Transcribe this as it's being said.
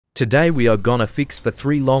Today we are gonna fix the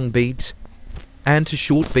 3 long beebs and 2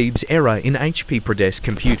 short beebs error in HP Prodes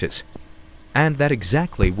computers. And that's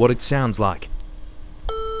exactly what it sounds like.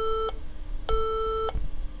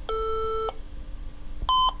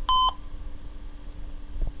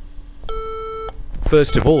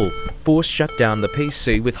 First of all, force shut down the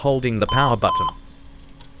PC with holding the power button.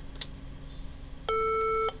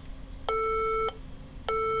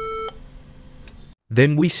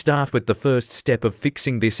 Then we start with the first step of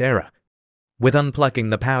fixing this error, with unplugging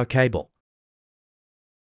the power cable.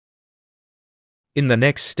 In the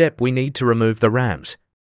next step we need to remove the RAMs.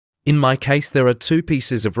 In my case there are 2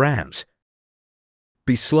 pieces of RAMs.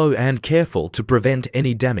 Be slow and careful to prevent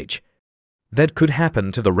any damage that could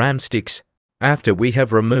happen to the RAM sticks after we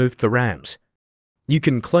have removed the RAMs. You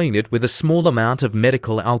can clean it with a small amount of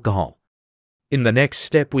medical alcohol. In the next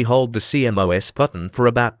step we hold the CMOS button for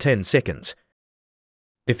about 10 seconds.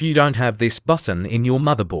 If you don't have this button in your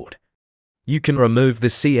motherboard, you can remove the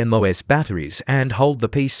CMOS batteries and hold the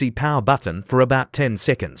PC power button for about 10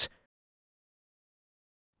 seconds.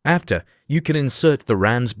 After, you can insert the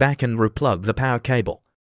RAMs back and replug the power cable,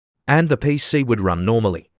 and the PC would run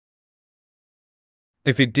normally.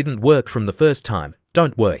 If it didn't work from the first time,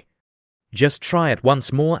 don't worry. Just try it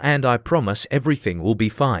once more and I promise everything will be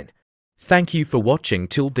fine. Thank you for watching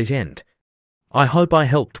till the end. I hope I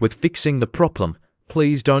helped with fixing the problem.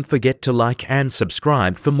 Please don't forget to like and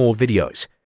subscribe for more videos.